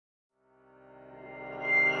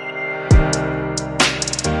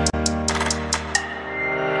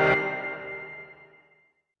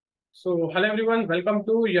Hello everyone, welcome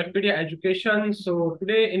to YourPedia Education. So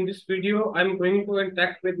today in this video, I'm going to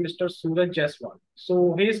interact with Mr. Suraj Jaiswal.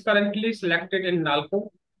 So he is currently selected in NALCO.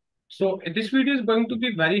 So this video is going to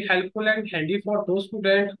be very helpful and handy for those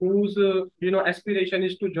students whose aspiration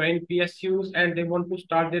is to join PSUs and they want to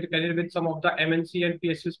start their career with some of the MNC and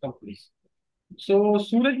PSUs companies. So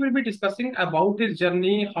Suraj will be discussing about his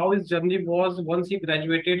journey, how his journey was once he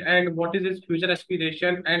graduated, and what is his future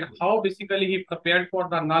aspiration, and how basically he prepared for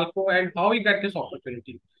the NALCO and how he got this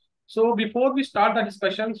opportunity. So before we start the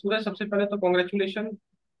discussion, Suraj, सबसे पहले तो congratulations.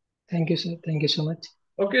 Thank you, sir. Thank you so much.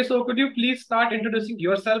 Okay, so could you please start introducing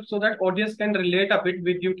yourself so that audience can relate a bit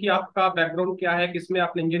with you कि आपका background क्या है, किसमें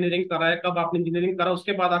आपने engineering करा है, कब आपने engineering करा,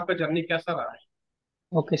 उसके बाद आपका journey कैसा रहा है?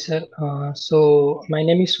 Okay, sir. So my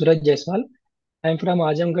name is Suraj Jaiswal. I am from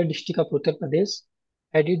Azamgarh district of Uttar Pradesh.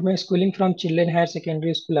 I did my schooling from Children Higher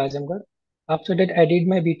Secondary School, Azamgarh. After that, I did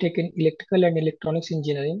my BTech in Electrical and Electronics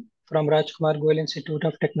Engineering from Rajkumar Goel Institute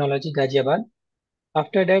of Technology, Ghaziabad.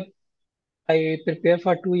 After that, I prepared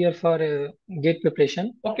for 2 years for GATE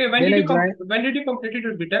preparation. Okay, when did you complete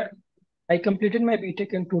your BTech? I completed my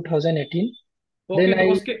BTech in 2018. Okay,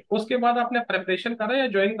 Then तो उसके बाद आपने preparation करा या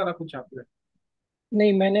join करा कुछ आपने?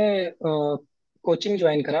 नहीं, मैंने कोचिंग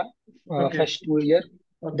ज्वाइन करा first 2 year.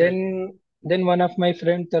 Then one of my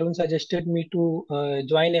friend Tarun suggested me to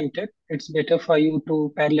join MTech. It's better for you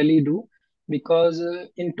to parallelly do because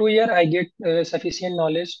in 2 year I get sufficient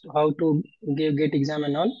knowledge how to get exam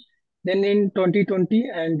and all. Then in 2020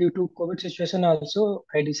 and due to COVID situation also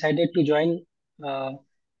I decided to join uh,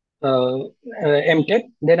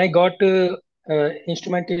 MTech. Then I got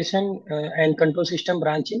instrumentation and control system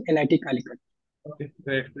branch in NIT Calicut. Okay,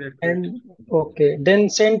 great. And okay, then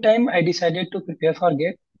same time I decided to prepare for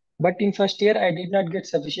GATE, but in first year I did not get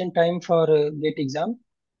sufficient time for GATE exam.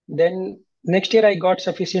 Then next year I got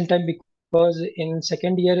sufficient time because in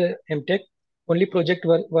second year MTech only project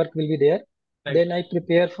work will be there. Right. Then I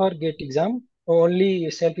prepare for GATE exam, only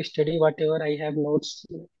self study whatever I have notes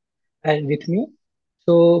and with me.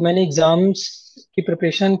 So मैंने exams की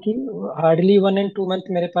preparation की, hardly 1 and 2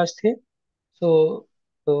 month मेरे पास थे. So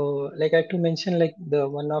like I have to mention like the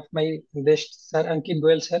one of my best sir Ankit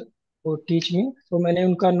Goel sir who teach me. So मैंने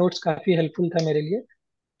उनका notes काफी helpful था मेरे लिए.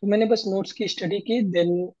 तो मैंने बस notes की study की.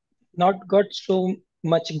 Then not got so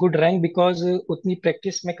much good rank because उतनी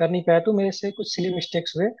practice मैं कर नहीं पाया, तो मेरे से कुछ silly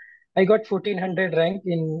mistakes हुए. I got 1400 rank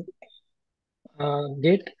in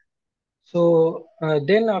GATE. So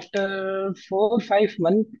then after 4 5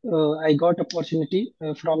 months, I got opportunity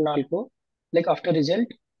from NALCO, like after result.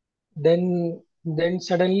 Then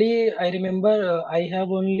suddenly I remember I have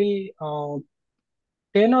only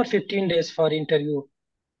 10 or 15 days for interview.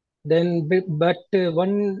 But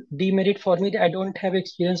one demerit for me, I don't have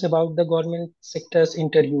experience about the government sector's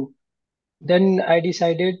interview. Then I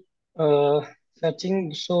decided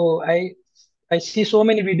searching. So I see so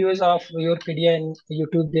many videos of YourPedia and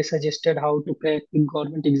YouTube. They suggested how to crack the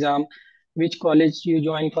government exam, which college you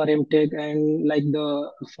join for MTech, and like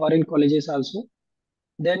the foreign colleges also.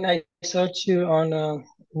 Then I search on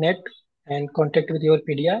net and contact with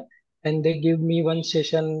YourPedia, and they give me one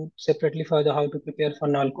session separately for the how to prepare for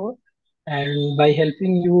NALCO. And by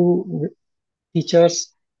helping you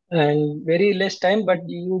teachers and very less time, but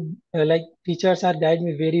you like teachers are guide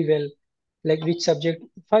me very well, like which subject.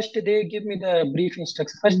 First they give me the brief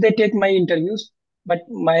instruction. First they take my interviews, but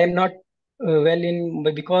I am not well in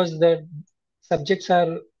because the subjects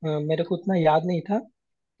are मेरे को उतना याद नहीं था.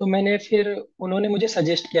 तो मैंने फिर उन्होंने मुझे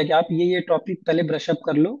सजेस्ट किया कि आप ये टॉपिक पहले ब्रश अप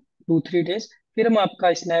कर लो 2 3 days, फिर हम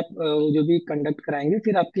आपका स्नैप जो भी कंडक्ट कराएंगे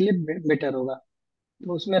फिर आपके लिए बेटर होगा.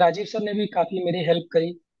 तो उसमें राजीव सर ने भी काफी मेरी हेल्प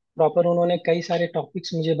करी. प्रॉपर उन्होंने कई सारे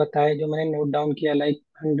टॉपिक्स मुझे बताए जो मैंने नोट डाउन किया, लाइक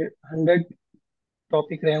 100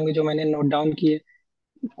 टॉपिक रहे होंगे जो मैंने नोट डाउन किए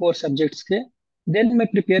कोर सब्जेक्ट्स के. देन मैं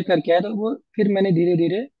प्रिपेयर करके आया, तो वो फिर मैंने धीरे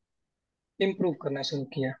धीरे इम्प्रूव करना शुरू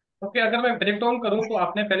किया. ओके, अगर मैं ब्रेक डाउन करूं तो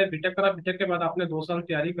आपने पहले बीटेक करा, बीटेक के बाद आपने 2 साल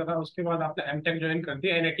तैयारी करा, उसके बाद आपने एमटेक ज्वाइन कर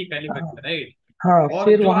दिया एनआईटी कैलिकट में, राइट? हाँ, और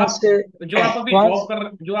फिर वहां से जो आप अभी वहां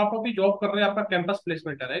जॉब कर रहे हैं, आपका कैंपस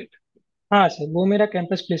प्लेसमेंट है, राइट? हाँ सर, वो मेरा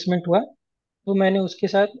कैंपस प्लेसमेंट हुआ, तो मैंने उसके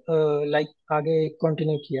साथ लाइक आगे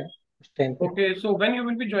कंटिन्यू किया उस टाइम पे. Okay, so when you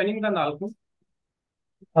will be joining the NALCO?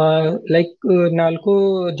 Like NALCO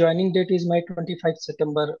joining date is my 25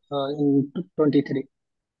 September in 23.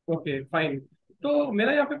 Okay, fine. तो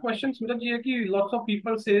मेरा यहाँ पे क्वेश्चन सूरज ये है कि लॉट्स ऑफ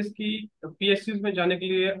पीपल सेज कि पीएसयूज में जाने के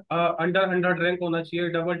लिए अंडर 100 रैंक होना चाहिए,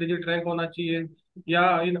 डबल डिजिट रैंक होना चाहिए, या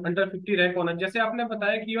इन अंडर 50 रैंक होना. जैसे आपने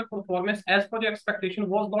बताया कि your performance as per your expectation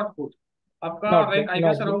was not good. आपका Not rank good, I not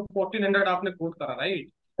guess good. Around 1400 आपने कोट करा, right?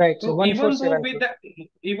 Right, so So 1474.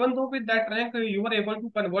 even though with that rank you were able to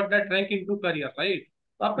convert that rank into career, right?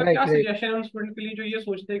 तो आपका right, क्या right. Suggestion है उन student के लिए जो ये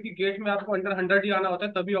सोचते हैं कि गेट में आपको अंडर 100 ही आना होता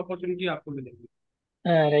है तभी अपॉर्चुनिटी आपको मिलेगी?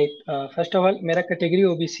 राइट, फर्स्ट ऑफ ऑल मेरा कैटेगरी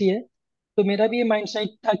ओबीसी है, तो मेरा भी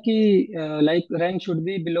माइंडसेट था कि like rank should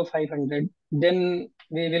be below 500, then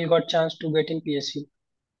we will got chance to get in PSU.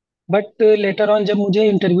 But later on जब मुझे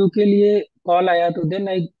इंटरव्यू के लिए कॉल आया तो then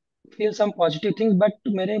I feel some positive thing,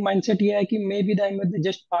 but मेरे माइंडसेट ये है कि may B I am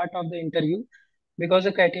just part of the interview, because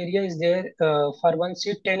the criteria is there, for one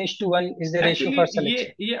seat 10:1 is the ratio actually for ये selection.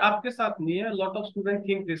 ये आपके साथ नहीं है, lot of student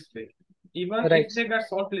think this way even if Right, they get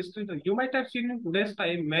shortlisted. You might have seen in today's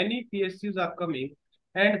time many PSCs are coming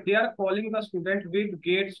and they are calling the student with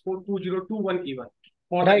gate score 2021 even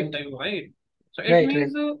for the right, interview, right? So it right, right,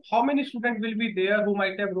 means how many students will be there who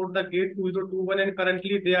might have wrote the gate 2021 and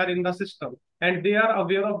currently they are in the system and they are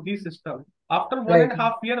aware of the system. After one right, and a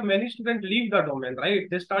half year, many students leave the domain, right?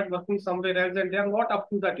 They start working somewhere else and they are not up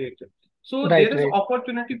to the date. So right, there is right,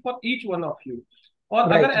 opportunity for each one of you. और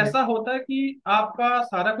अगर right, right, ऐसा होता है कि आपका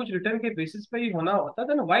सारा कुछ return के बेसिस पे ही होना होता है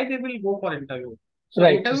then why they will go for interview? So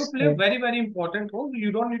right, interview play right. Very very important role,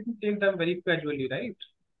 you don't need to take them very casually, right?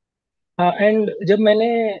 हाँ, एंड जब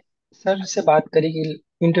मैंने सर से बात करी कि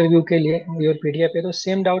इंटरव्यू के लिए योर पीडिया पे, तो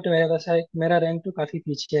सेम डाउट मेरा वैसा है, मेरा रैंक तो काफी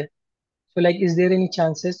पीछे है, so like is there any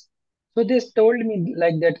chances? So they told me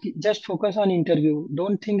like that, just focus on interview,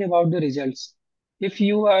 don't think about the results. If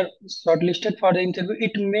you are shortlisted for the interview,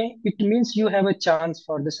 it means you have a chance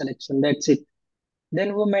for the selection, that's it.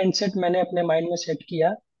 Then वो mindset मैंने अपने mind में set किया,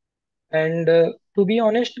 and to be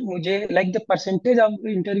honest मुझे like the percentage of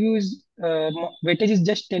the interview is weightage is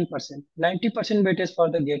just 10%, 90% weightage for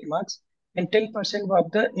the gate marks and 10%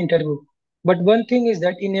 of the interview. But one thing is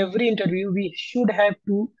that in every interview we should have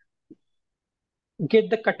to get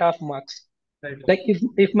the cutoff marks. Right, Like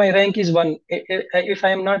if my rank is one, if I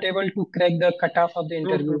am not able to crack the cutoff of the true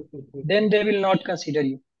true interview, true true then they will not consider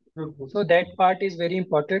you. True. So that part is very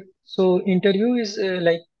important. So interview is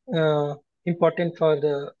important for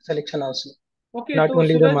the selection also, okay, not तो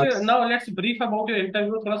only the Suraj, marks. Now let's brief about your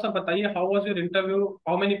interview. थोड़ा सा बताइए, how was your interview,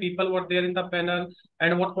 how many people were there in the panel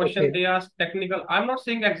and what question Okay, they asked technical? I am not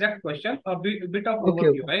saying exact question, a bit of okay,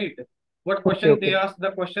 overview, okay, right? What okay, question they okay, asked, the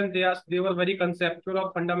question they asked, they were very conceptual or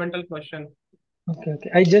fundamental question? okay,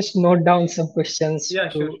 okay. I just note down some questions Yeah,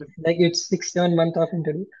 sure, to, sure. like, it's 6 7 months of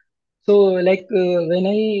interview. So like when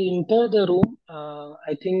I enter the room,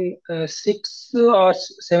 I think 6 or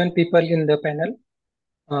 7 people in the panel.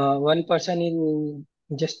 One person in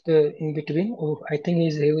just in between. Oh, I think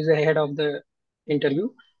he was ahead of the interview.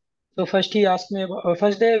 So first he asked me about,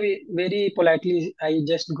 first day very politely I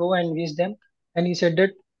just go and wish them, and he said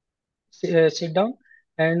that sit down,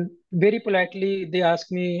 and very politely they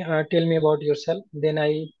asked me, tell me about yourself. Then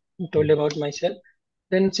I told about myself.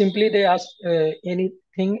 Then simply they asked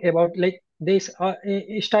anything about, like, they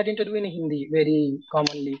start interview in Hindi very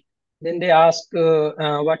commonly. Then they ask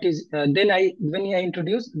what is then I when I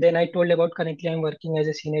introduced, then I told about currently I'm working as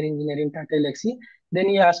a senior engineer in Tata Elxsi. Then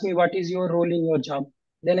he asked me what is your role in your job.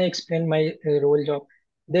 Then I explained my role job.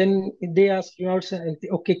 Then they asked me about,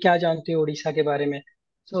 okay, क्या जानते हो उड़ीसा के बारे में.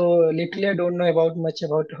 So literally I don't know about much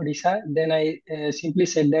about Odisha. Then I simply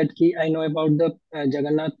said that I know about the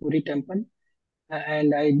Jagannath Puri temple,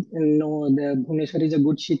 and I know the Bhubaneswar is a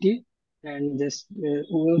good city. And just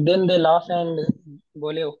then they laugh and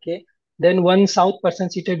bole okay. Then one South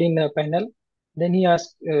person seated in a panel. Then he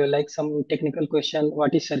asked like some technical question,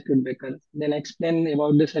 what is circuit breaker? Then I explained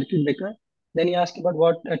about the circuit breaker. Then he asked about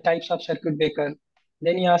what types of circuit breaker.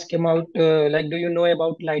 Then he asked about like, do you know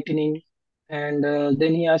about lightning? And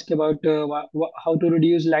then he asked about how to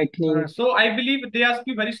reduce lightning. So I believe they ask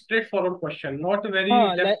you very straightforward question, not a very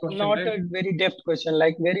Like depth question, not right? a very depth question,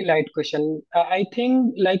 like very light question. I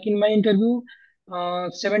think like in my interview,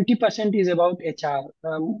 70% is about HR.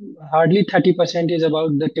 Hardly 30% is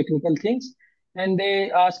about the technical things. And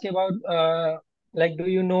they ask about like, do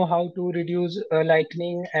you know how to reduce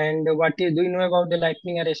lightning, and do you know about the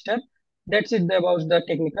lightning arrestor? That's it about the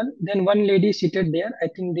technical. Then one lady seated there. I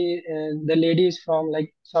think the lady is from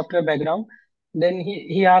like software background. Then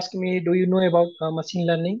he asked me, do you know about machine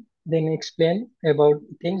learning? Then explain about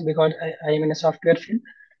things because I am in a software field.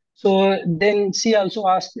 So then she also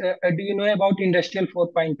asked, do you know about Industrial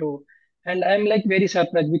 4.0? And I'm like very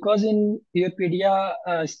surprised because in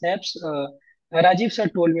YourPedia snaps, Rajiv sir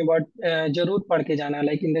told me about जरूर पढ़ के जाना,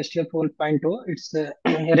 like Industrial 4.0. It's a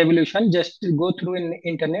revolution. Just go through in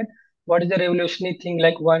internet. What is the revolutionary thing,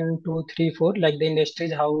 like 1 2 3 4, like the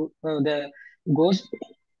industries how the goes.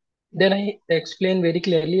 Then I explained very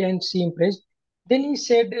clearly and she impressed. Then he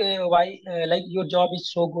said, why, like, your job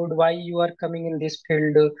is so good, why you are coming in this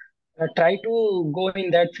field? Try to go in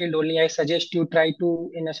that field only. I suggest you try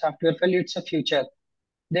to in a software field. It's a future.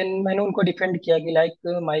 Then मैंने उनको defend किया कि like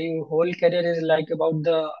my whole career is like about the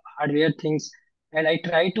hardware things and I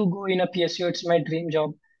try to go in a PSU, it's my dream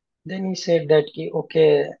job. Then he said that कि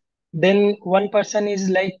okay. Then one person is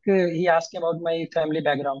like he asked about my family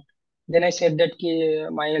background. Then I said that ki,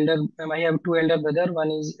 I have two elder brother.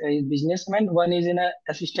 One is a businessman. One is in a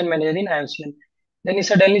assistant manager in IOCL. Then he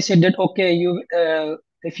suddenly said that okay,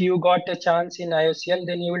 if you got a chance in IOCL,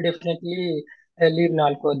 then you will definitely leave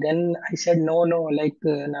NALCO. Then I said no, like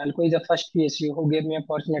NALCO is the first PSU who gave me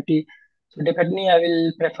opportunity, so definitely I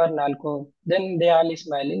will prefer NALCO. Then they all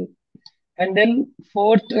smiling. And then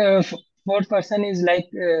fourth person is like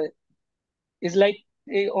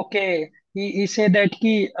okay, he said that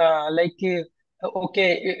okay,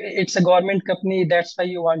 it's a government company, that's why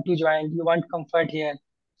you want to join, you want comfort here.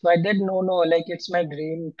 So I said no, like it's my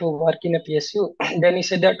dream to work in a PSU. Then he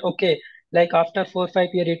said that okay, like after 4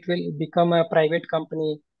 5 years it will become a private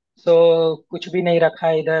company, so कुछ भी नहीं रखा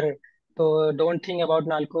है इधर, तो don't think about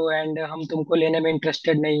NALCO and हम तुमको लेने में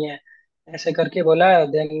इंटरेस्टेड नहीं है, ऐसे करके बोला.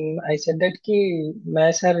 देन आई सेड दैट कि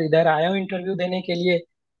मैं सर इधर आया हूँ इंटरव्यू देने के लिए,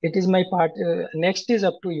 it is my part, next is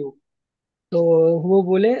up to you. तो वो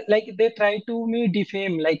बोले like they try to me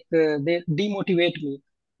defame, like they demotivate me.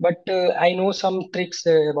 But I know some tricks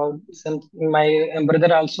about some, my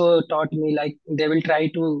brother also taught me like they will try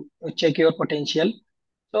to check your potential.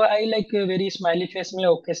 So I like a very smiley face me,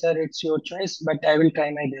 okay sir, it's your choice, but I will try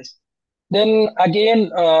my best. Then again,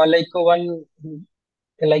 like one,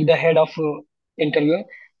 like the head of interview,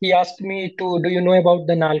 he asked me to, do you know about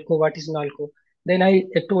the NALCO, what is NALCO? Then I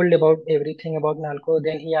told about everything about NALCO.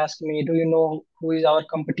 Then he asked me, do you know who is our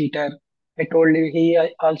competitor? I told you. He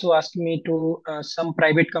also asked me to some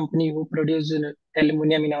private company who produce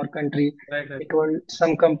aluminum in our country. Right, He right. told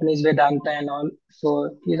some companies, Vedanta and all.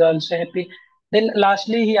 So he's also happy. Then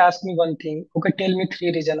lastly he asked me one thing, okay, tell me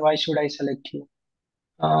three reasons why should I select you.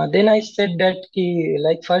 Then I said that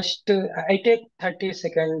like first I take 30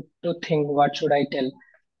 seconds to think what should I tell.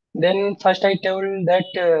 Then first I told that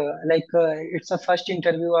it's a first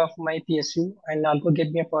interview of my PSU and Nalco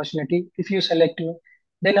gave me opportunity. If you select me,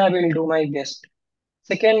 then I will do my best.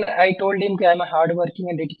 Second, I told him that I'm a hardworking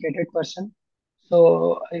and dedicated person.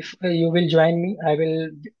 So if you will join me, I will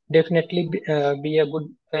definitely be a good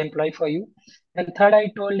employee for you. And third,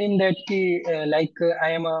 I told him that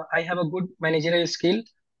I have a good managerial skill,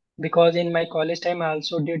 because in my college time I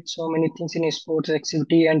also did so many things in sports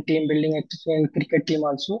activity and team building activity and cricket team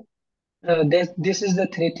also. This is the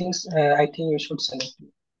three things I think you should select.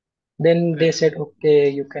 Then they Great, said, okay,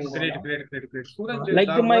 you can go great, now. great, great, great. Suraj, Like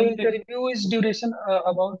the my one thing. interview is duration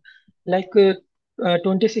about like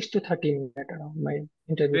 26 to 30 minutes around my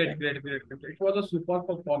interview Great, time. great, great, great. It was a super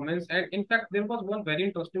performance. And in fact, there was one very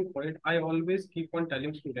interesting point I always keep on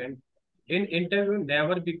telling students. In interview,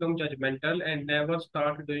 never become judgmental and never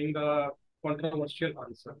start doing a controversial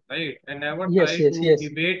answer, right? And never Yes, try yes, to yes.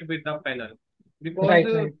 debate with the panel because Right,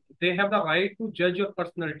 right. they have the right to judge your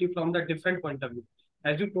personality from the different point of view.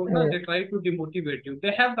 As you told, na, Uh, they try to demotivate you.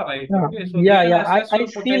 They have the right, yeah, okay? So they yeah, can yeah. assess I your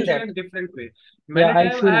feel potential that. in different ways. Yeah, Many I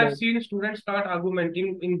times I feel have that. seen students start argumenting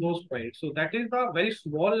in those points. So that is the very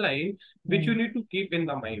small line which you Mm. need to keep in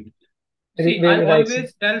the mind. See, I Very right, sir.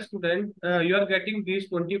 always tell students, you are getting these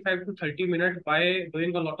 25 to 30 minutes by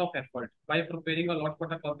doing a lot of effort, by preparing a lot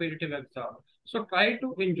for the competitive exam. So try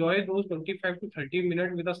to enjoy those 25 to 30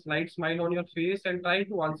 minutes with a slight smile on your face and try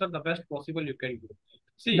to answer the best possible you can do.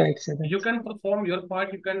 See, Right, sir. Right. you can perform your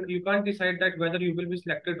part. You can't decide that whether you will be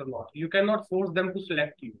selected or not. You cannot force them to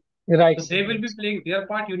select you. Right, So sir. they will Right. be playing their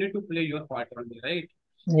part. You need to play your part only, right?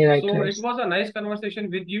 Yeah, right, So right. it was a nice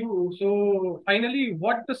conversation with you. So finally,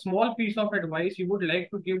 what the small piece of advice you would like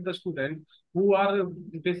to give the student who are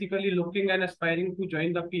basically looking and aspiring to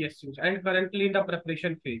join the PSUs and currently in the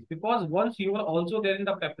preparation phase? Because once you are also there in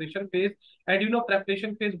the preparation phase, and you know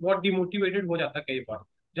preparation phase बहुत demotivated हो जाता है कई बार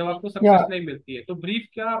जब आपको Yeah, success नहीं मिलती है तो ब्रीफ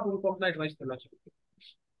क्या आप उनको अपना एडवाइस करना चाहते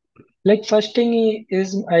like first thing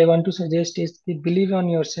is I want to suggest is कि believe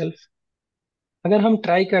on yourself. अगर हम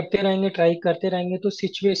ट्राई करते रहेंगे तो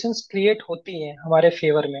सिचुएशंस क्रिएट होती हैं हमारे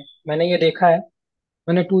फेवर में. मैंने ये देखा है.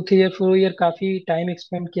 मैंने 2 3 4 ईयर काफी टाइम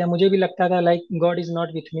एक्सपेंड किया, मुझे भी लगता था like God is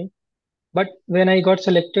not with me. But when I got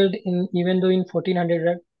selected in, even though in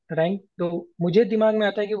 1400 rank, तो मुझे दिमाग में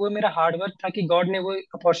आता है कि वो मेरा हार्डवर्क था कि गॉड ने वो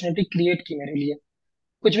अपॉर्चुनिटी क्रिएट की मेरे लिए.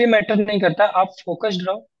 कुछ भी मैटर नहीं करता, आप फोकस्ड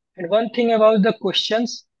रहो. And one thing about the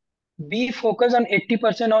questions, be focused on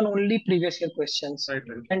 80% on only previous year questions, हैं?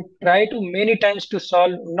 Right and try to many times to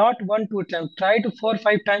solve, not one two times, try to 4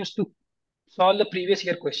 5 times to solve the previous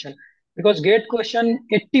year question, because gate question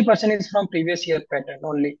 80% is from previous year pattern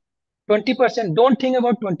only. 20%, don't think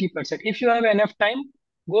about 20%. If you have enough time,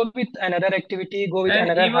 go with another activity, go with And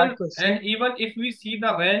another hard even question. if we see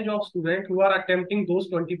the range of students who are attempting those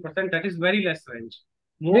 20%, that is very less range.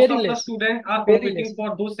 Most Very of the less, students are very competing less. for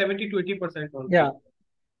those 70 to 80% Yeah.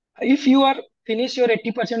 only. If you are finish your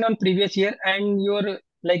 80% on previous year and your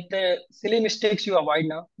like the silly mistakes you avoid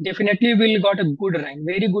now, definitely you will got a good rank,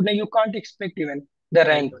 very good rank. You can't expect even the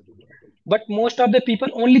Right. rank. But most of the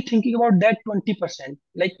people only thinking about that 20%,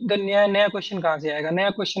 like the नया नया question कहाँ से आएगा, नया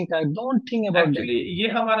question क्या है, don't think about that. Actually ये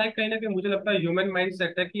हमारा कहीं ना कहीं मुझे लगता है ह्यूमन माइंड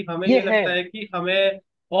सेट है कि हमें ये ये है लगता है कि हमें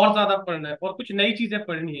और ज्यादा पढ़ना है और कुछ नई चीजें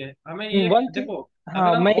पढ़नी है हमें ये वन थिंग. देखो। अगर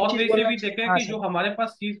हाँ, हम मैं एक और चीज वे से बोलना भी देखें हाँ कि जो सर, हमारे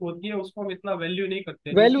पास चीज होती है उसको हम इतना वैल्यू नहीं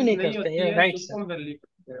करते, जो वैल्यू चीज नहीं नहीं करते होती हैं, है राइट उसको सर. हम वैल्यू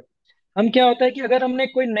करते हैं। हम क्या होता है कि अगर हमने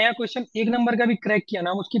कोई नया क्वेश्चन एक नंबर का भी क्रैक किया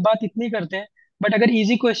ना, हम उसकी बात इतनी करते हैं. बट अगर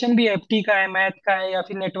इजी क्वेश्चन भी एफटी का है, मैथ का है, या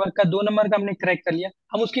फिर नेटवर्क का 2 नंबर का हमने क्रैक कर लिया,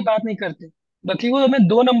 हम उसकी बात नहीं करते, बल्कि वो हमें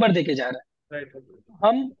 2 नंबर देके जा रहा राइट है.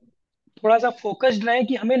 हम थोड़ा सा फोकस्ड रहे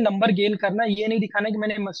कि हमें नंबर गेन करना है, ये नहीं दिखाना कि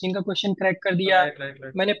मैंने मशीन का क्वेश्चन क्रैक कर दिया, राइट राइट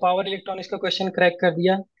राइट। मैंने पावर इलेक्ट्रॉनिक्स का क्वेश्चन क्रैक कर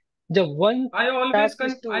दिया. जब one task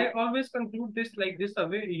is to. I always conclude this like this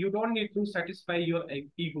way. You don't need to satisfy your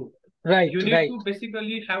ego. You right need right to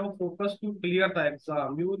basically have a focus to clear the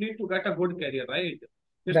exam. You need to get a good career, right?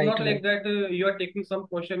 It's right not like right that you are taking some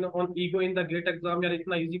question on ego in the GATE exam या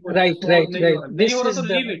इतना easy question है right solve right नहीं हो right. रहा, नहीं हो this रहा is तो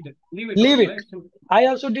the leave it leave also, it. right? Simple. I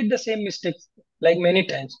also did the same mistakes like many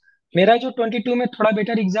times. मेरा जो 22 में थोड़ा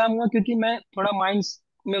बेटर एग्जाम हुआ, क्योंकि मैं थोड़ा माइंड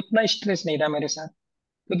में उतना स्ट्रेस नहीं था मेरे साथ,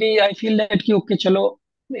 क्योंकि आई फील दैट कि ओके चलो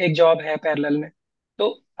एक जॉब है पैरेलल में. तो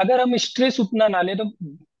अगर हम स्ट्रेस उतना ना ले तो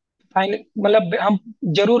फाइन, मतलब हम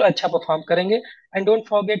जरूर अच्छा परफॉर्म करेंगे. And don't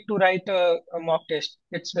forget to right mock test,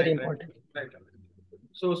 it's very Right, right, important. right.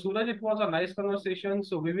 So Suraj, it was a nice conversation.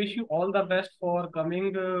 So we wish you all the best for coming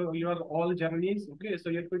your all journeys. Okay,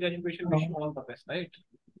 so your good education wish you all the best, right?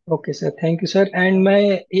 Okay sir, thank you sir. And मैं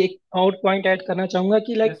एक और point add करना चाहूंगा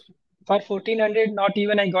कि like Yes. for 1400 not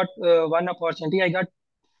even I got one opportunity, I got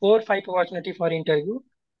 4 5 opportunity for interview.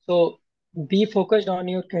 So be focused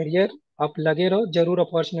on your career. आप लगे रहो, जरूर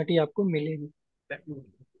अपॉर्चुनिटी आपको मिलेगी.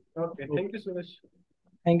 Definitely. Okay, thank you, Suraj.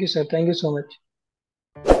 Thank you sir, thank you so much.